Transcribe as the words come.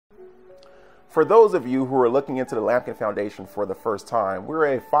For those of you who are looking into the Lampkin Foundation for the first time,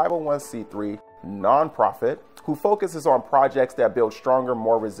 we're a 501c3 nonprofit who focuses on projects that build stronger,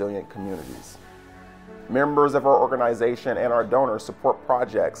 more resilient communities. Members of our organization and our donors support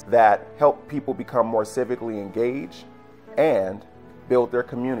projects that help people become more civically engaged and build their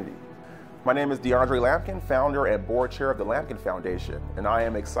community. My name is DeAndre Lampkin, founder and board chair of the Lampkin Foundation, and I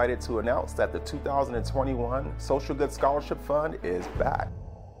am excited to announce that the 2021 Social Good Scholarship Fund is back.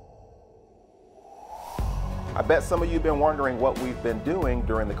 I bet some of you have been wondering what we've been doing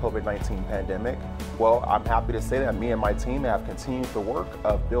during the COVID-19 pandemic. Well, I'm happy to say that me and my team have continued the work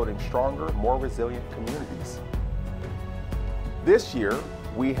of building stronger, more resilient communities. This year,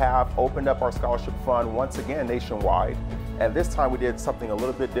 we have opened up our scholarship fund once again nationwide, and this time we did something a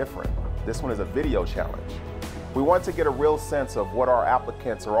little bit different. This one is a video challenge. We want to get a real sense of what our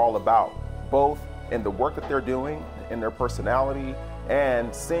applicants are all about, both in the work that they're doing, in their personality,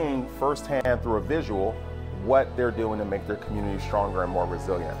 and seeing firsthand through a visual what they're doing to make their community stronger and more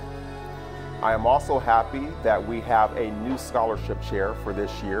resilient. I am also happy that we have a new scholarship chair for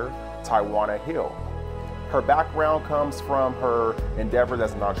this year, Tawana Hill. Her background comes from her endeavors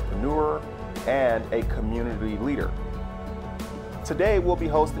as an entrepreneur and a community leader. Today we'll be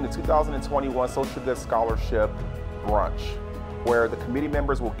hosting the 2021 Social Good Scholarship Brunch, where the committee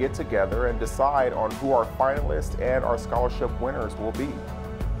members will get together and decide on who our finalists and our scholarship winners will be.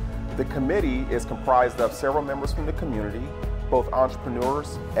 The committee is comprised of several members from the community, both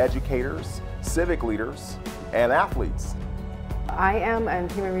entrepreneurs, educators, civic leaders, and athletes. I am a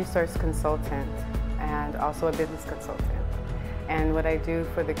human resource consultant and also a business consultant. And what I do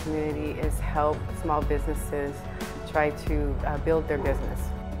for the community is help small businesses try to build their business.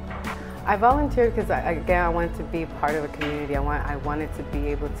 I volunteered because, again, I wanted to be part of a community. I wanted to be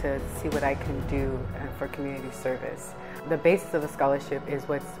able to see what I can do for community service. The basis of the scholarship is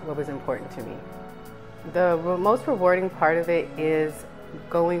what was important to me. The most rewarding part of it is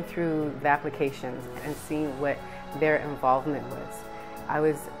going through the applications and seeing what their involvement was. I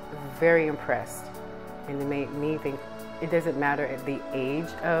was very impressed, and it made me think it doesn't matter at the age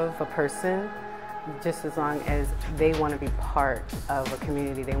of a person, just as long as they want to be part of a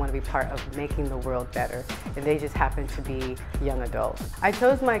community, they want to be part of making the world better, and they just happen to be young adults. I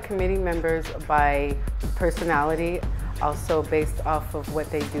chose my committee members by personality, also based off of what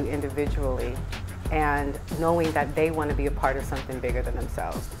they do individually, and knowing that they want to be a part of something bigger than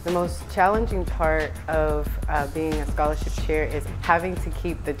themselves. The most challenging part of being a scholarship chair is having to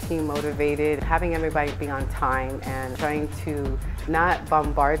keep the team motivated, having everybody be on time, and trying to not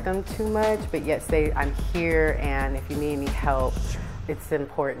bombard them too much, but yet say, I'm here, and if you need any help, it's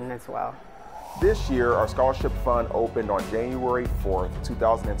important as well. This year, our scholarship fund opened on January 4th,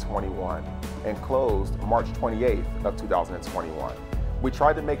 2021, and closed March 28th of 2021. We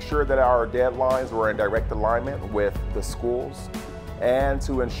tried to make sure that our deadlines were in direct alignment with the schools and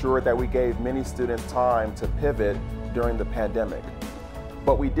to ensure that we gave many students time to pivot during the pandemic.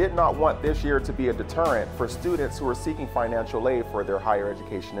 But we did not want this year to be a deterrent for students who are seeking financial aid for their higher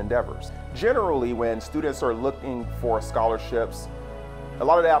education endeavors. Generally, when students are looking for scholarships, a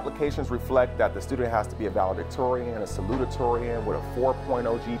lot of the applications reflect that the student has to be a valedictorian, a salutatorian with a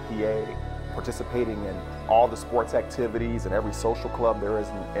 4.0 GPA, participating in all the sports activities and every social club there is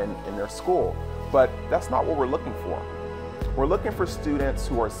in their school. But that's not what we're looking for. We're looking for students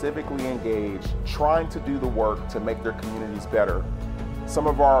who are civically engaged, trying to do the work to make their communities better. Some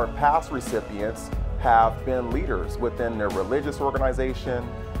of our past recipients have been leaders within their religious organization,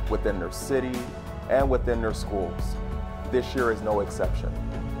 within their city, and within their schools. This year is no exception.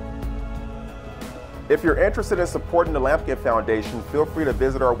 If you're interested in supporting the Lampkin Foundation, feel free to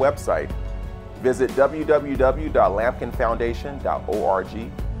visit our website. Visit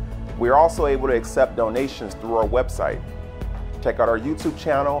www.lampkinfoundation.org. We are also able to accept donations through our website. Check out our YouTube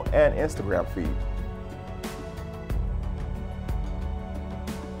channel and Instagram feed.